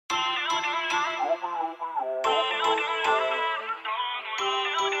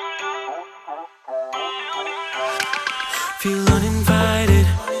Feel uninvited.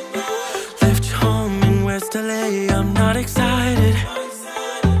 Left home in West LA, I'm not excited.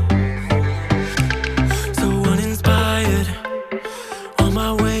 So uninspired. On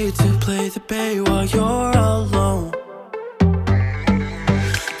my way to play the bay while you're alone.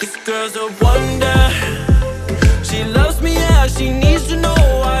 This girl's a wonder. She loves me, yeah, she needs to know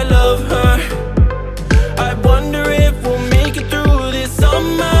I love her. I wonder if we'll make it through this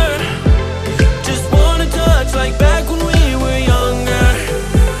summer. Just wanna touch like back when we were younger.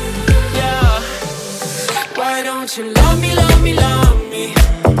 Yeah. Why don't you love me, love me, love me?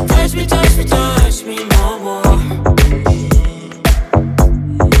 Touch me, touch me, touch me no more.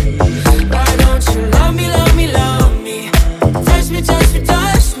 Why don't you love me, love me, love me? Touch me, touch me,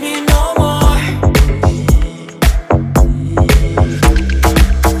 touch me no more.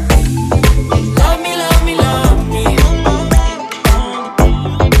 Love me, love me, love me.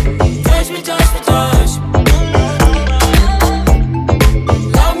 Touch me, touch me, touch me.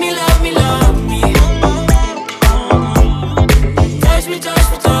 Love me, love me, love me. Touch me, touch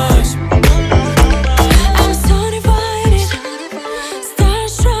me, touch me. I'm so divided,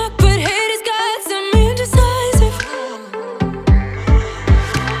 starstruck, but hate has got some indecisive.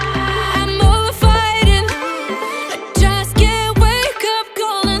 I'm over fighting, I just can't wake up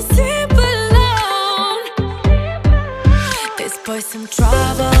cold and sleep alone. This boy's some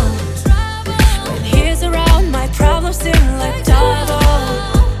trouble. When he's around, my problems seem like double.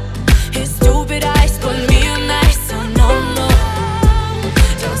 His stupid eyes put me on ice, so no, no.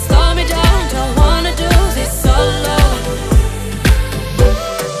 Don't slow me down, don't wanna do this solo.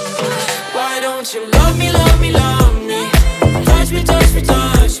 Why don't you love me, love me, love me? Touch me, touch me,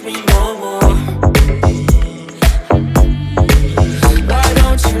 touch me no more. Why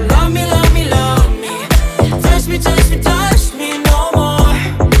don't you love me, love me, love me? Touch me, touch me, touch me no more.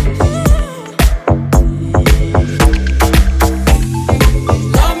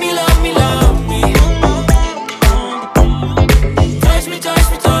 Love me, love me, love me. Touch me, touch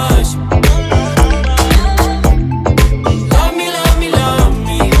me, touch me. Love me, love me, love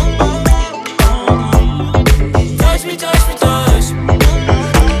me. Touch me, touch me, touch me.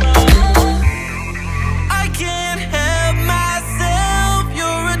 I can't help myself,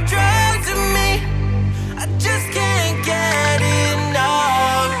 you're a drug to me. I just can't get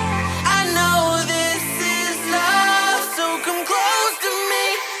enough. I know this is love, so come close to me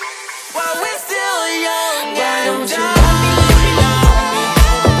while we're still young. Why don't you love me, love me, love me?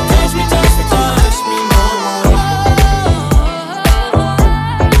 Touch me, touch me, touch me no more.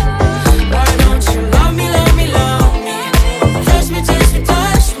 Why don't you love me, love me, love me? Touch me, touch me,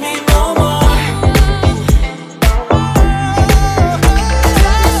 touch me no more.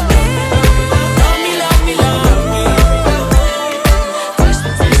 Love me, love me, love me. Touch me,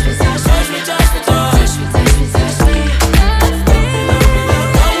 touch me, touch me, touch me, touch me, touch me, touch me.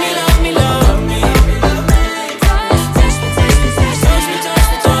 Love me, love me, love me. Touch me, touch me, touch me, touch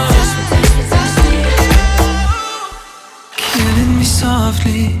me, touch me, touch me, touch me. Killing me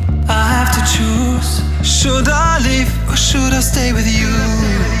softly, I have to choose. Should I leave or should I stay with you?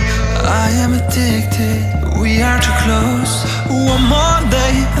 I am addicted, we are too close. One more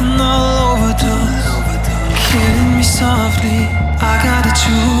day and I'll overdose. Killing me softly, I gotta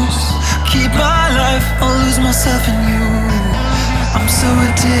choose. Keep my life or lose myself in you. I'm so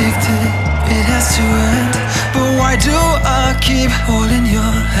addicted, it has to end. But why do I keep holding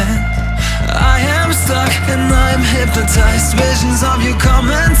your hand? I am stuck and I'm hypnotized. Visions of you come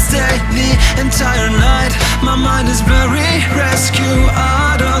and stay the entire night. My mind is blurry, rescue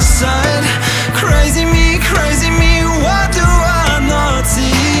out of sight. Crazy me, what do I not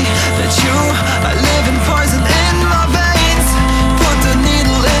see? That you are living poison in my veins. Put the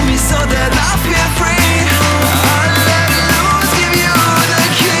needle in me so that I feel free. I let it loose, give you the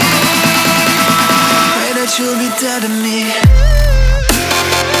key. Pray that you'll be dead to me.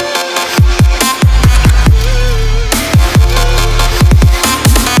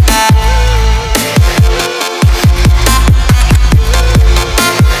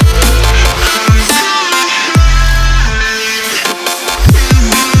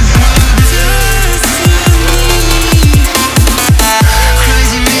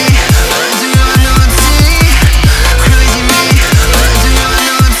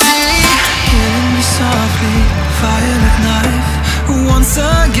 Killing me softly, violet knife. Once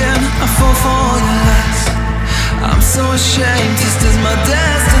again, I fall for your lies. I'm so ashamed, this is my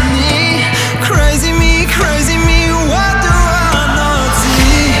destiny. Crazy me, what do I not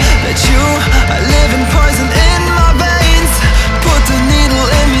see? That you are living poison in my veins. Put the needle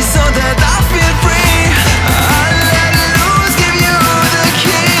in me so that I feel free. I let it loose, give you the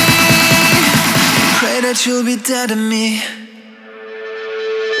key. Pray that you'll be instead of me.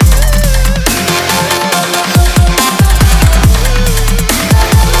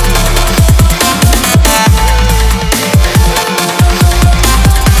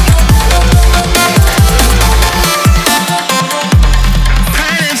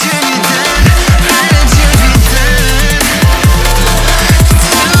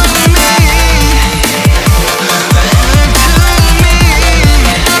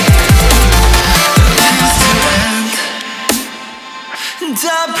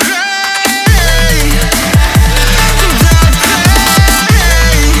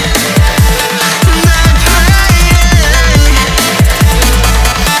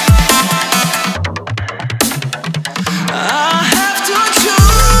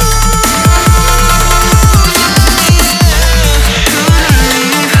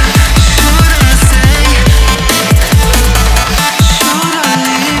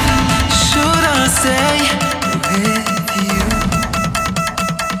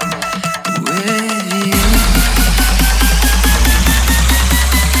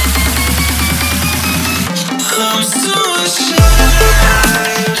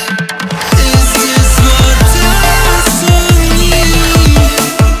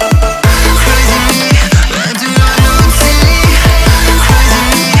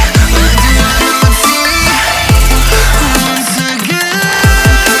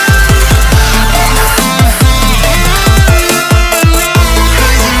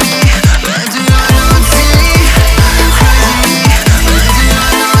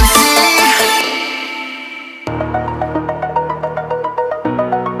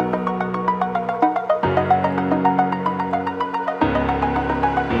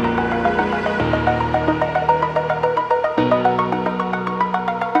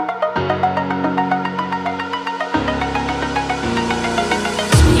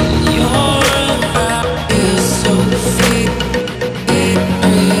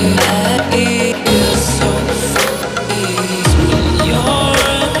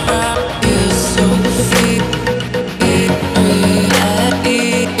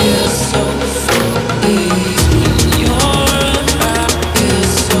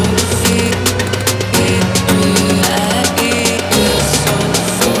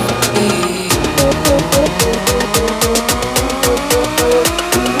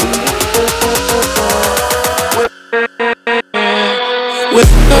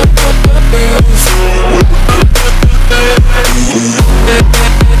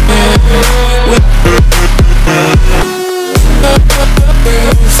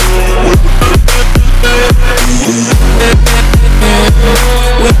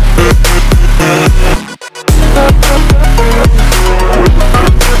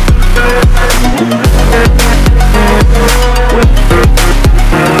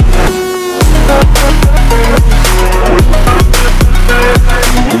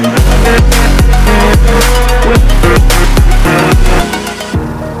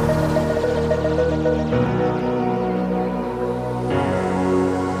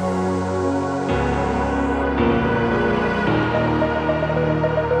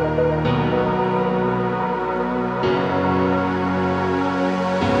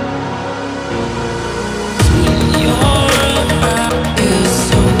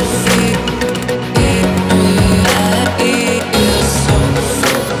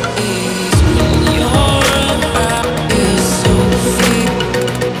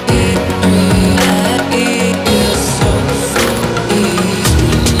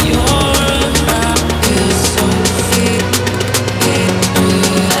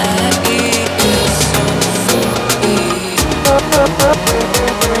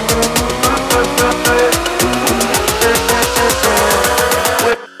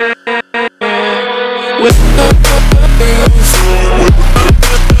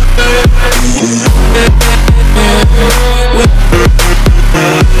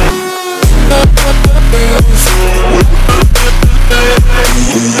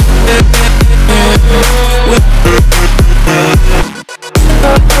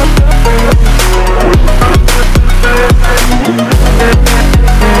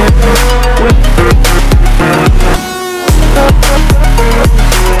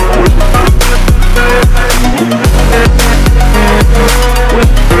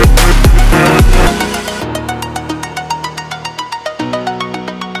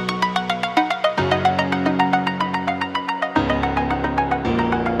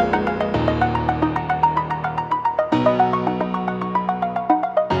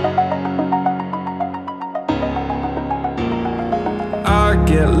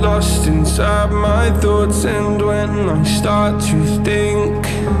 get lost inside my thoughts, and when I start to think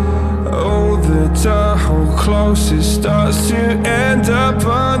Oh, the door closest starts to end up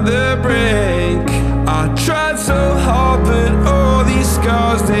on the brink. I tried so hard, but all these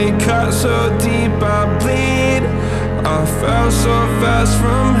scars, they cut so deep I bleed. I fell so fast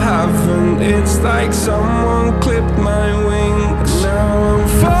from heaven, it's like someone clipped my wings. Now I'm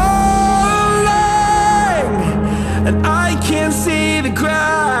falling, and I can't see the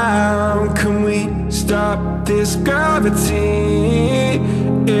ground. Can we stop this gravity?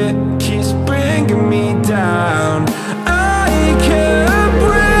 It keeps bringing me down. I can't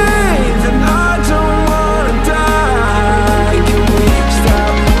breathe, and I don't wanna die. Can we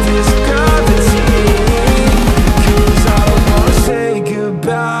stop this gravity? 'Cause I don't wanna say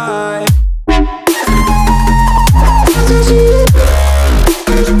goodbye.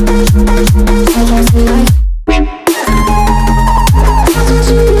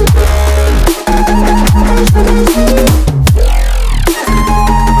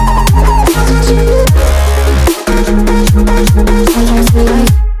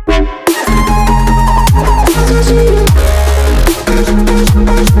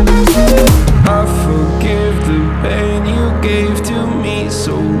 I forgive the pain you gave to me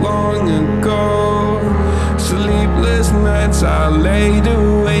so long ago. Sleepless nights I laid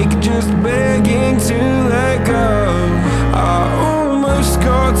awake just begging to let go. I almost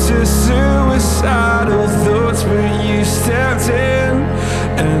got to suicidal thoughts, but you stepped in.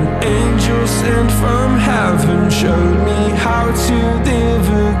 An angel sent from heaven showed me how to live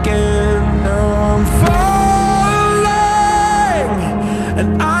again. Now I'm falling, and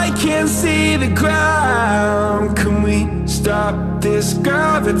I can't see the ground. Can we stop this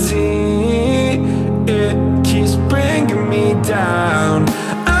gravity? It keeps bringing me down.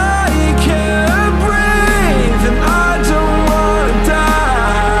 I can't breathe, and I don't wanna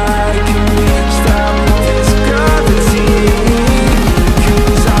die. Can we stop this gravity?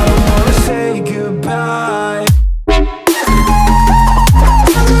 'Cause I don't wanna say goodbye.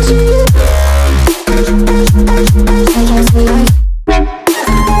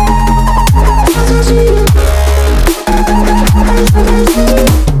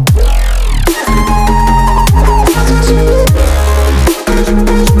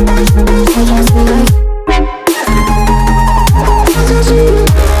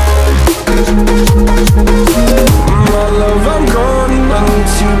 My love, I'm gone, I need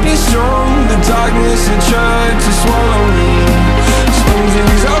to be strong. The darkness had tried to swallow me. Some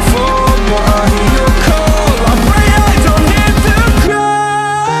days I fall, but I hear your call. I pray I don't hit the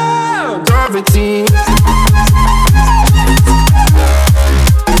ground. Gravity.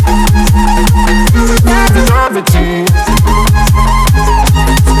 Gravity.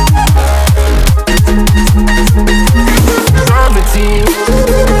 Gravity.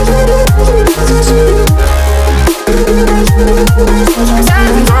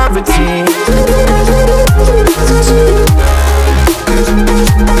 Gravity.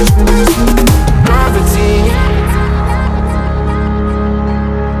 Gravity.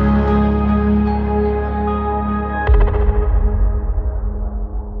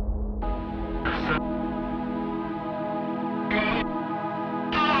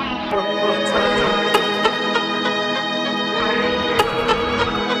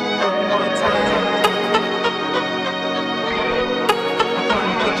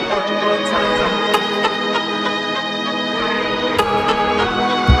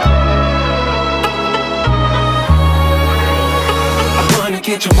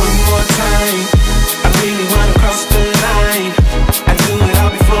 Get you one more time. I really wanna cross the line. I do it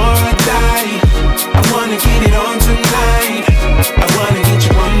all before I die. I wanna get it on tonight. I wanna get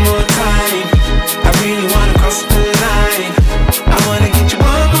you one more time. I really wanna cross the line. I wanna get you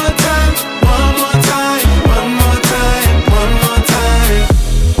one more time, one more time, one more time, one more time.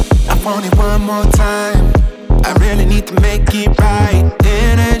 I want it one more time. I really need to make it right.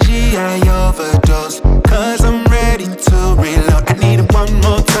 Energy I overdose, 'cause I'm ready to reload. I need it one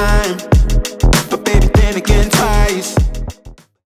more time.